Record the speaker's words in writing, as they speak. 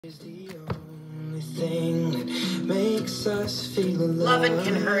Is the only thing that makes us feel alive. Loving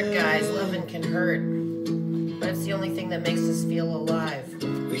can hurt, guys. Loving can hurt. But it's the only thing that makes us feel alive.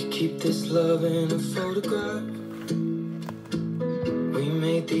 We keep this love in a photograph. We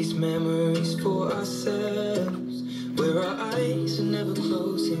made these memories for ourselves, where our eyes are never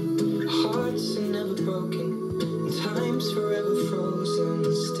closing, our hearts are never broken, and time's forever frozen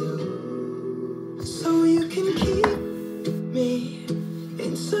still. So you can keep me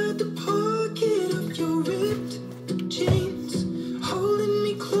inside the pocket of your ripped jeans, holding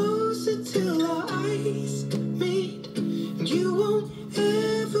me closer till our eyes meet, and you won't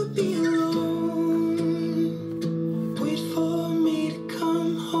ever be alone. Wait for me to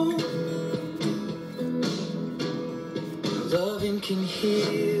come home. Loving can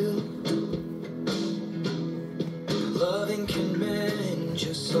heal, loving can mend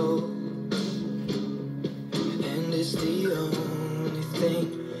your soul, and it's the only thing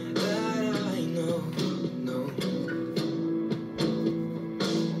that I know.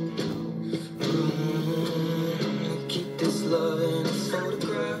 Keep this love in a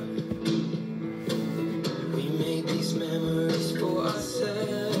photograph. We made these memories for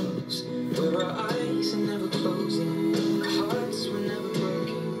ourselves, where our eyes are never closing, our hearts were never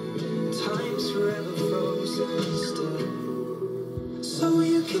broken, time's forever frozen still. So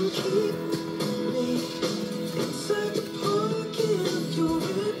you can keep me inside the pocket of your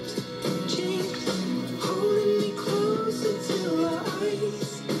ripped jeans, holding me closer till our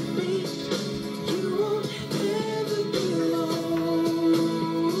eyes meet. You won't ever be alone.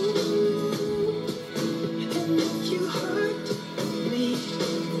 And if you hurt me,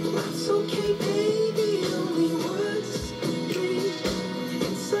 that's okay, baby. Only words bleed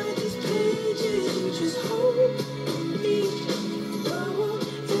inside these pages. You just hold me. I won't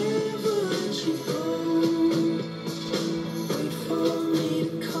ever let you go. Wait for me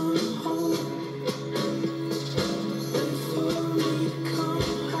to come home. Wait for me to come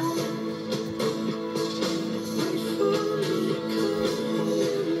home. Wait for me to come home.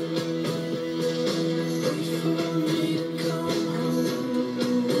 Wait for me to come home.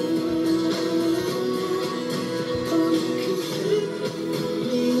 Oh, you can fit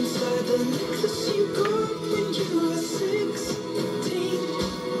me inside the necklace you got when you were 16,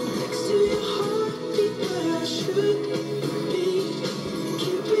 next to your heartbeat where I should be.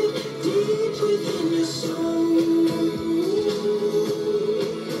 Keep it deep within your soul.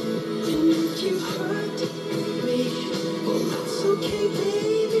 And if you hurt me, well, that's okay,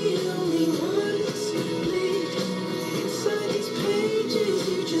 baby. Only words bleed inside these pages.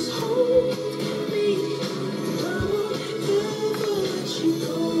 You just hold me, and I won't ever let you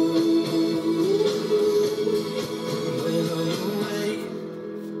go. When I'm away,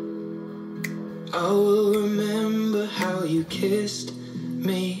 I will remember how you kissed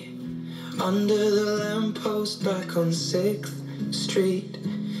me under the lamppost back on 6th Street,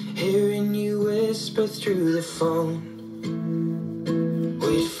 hearing you whisper through the phone.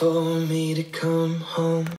 Wait for me to come home.